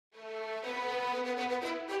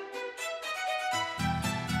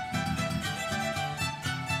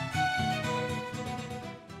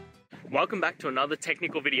Welcome back to another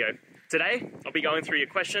technical video. Today, I'll be going through your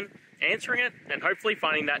question, answering it, and hopefully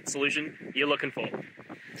finding that solution you're looking for.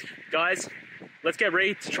 Guys, let's get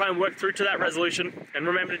ready to try and work through to that resolution, and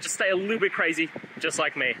remember to just stay a little bit crazy, just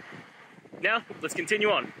like me. Now, let's continue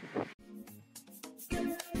on.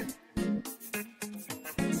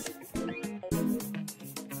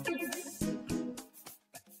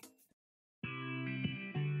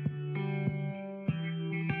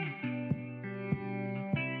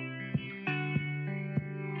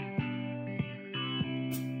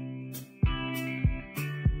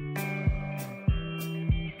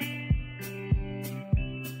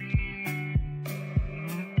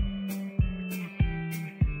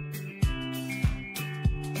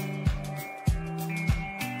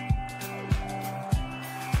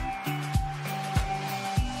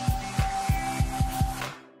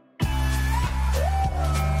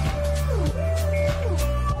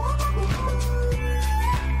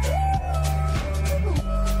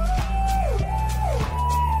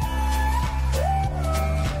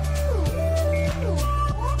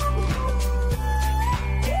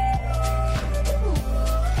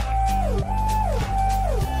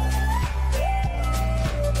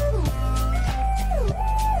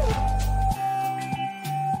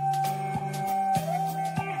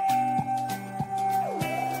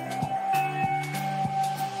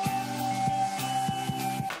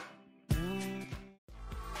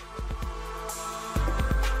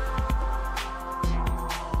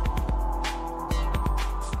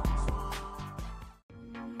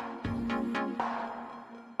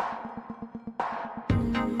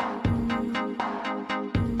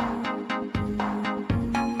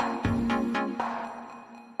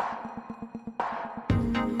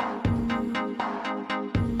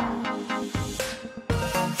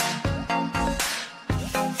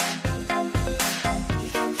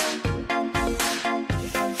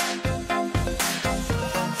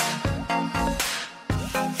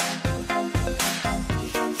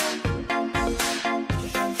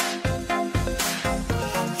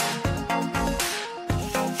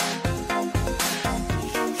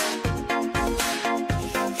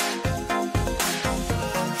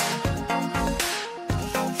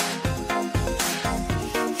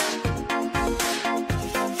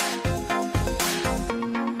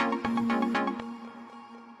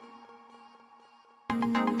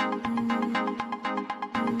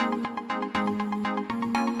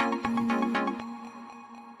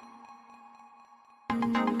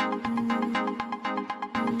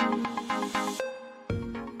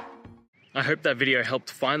 I hope that video helped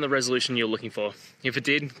find the resolution you're looking for. If it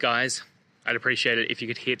did, guys, I'd appreciate it if you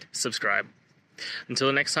could hit subscribe. Until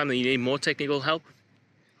the next time that you need more technical help,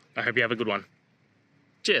 I hope you have a good one.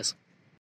 Cheers.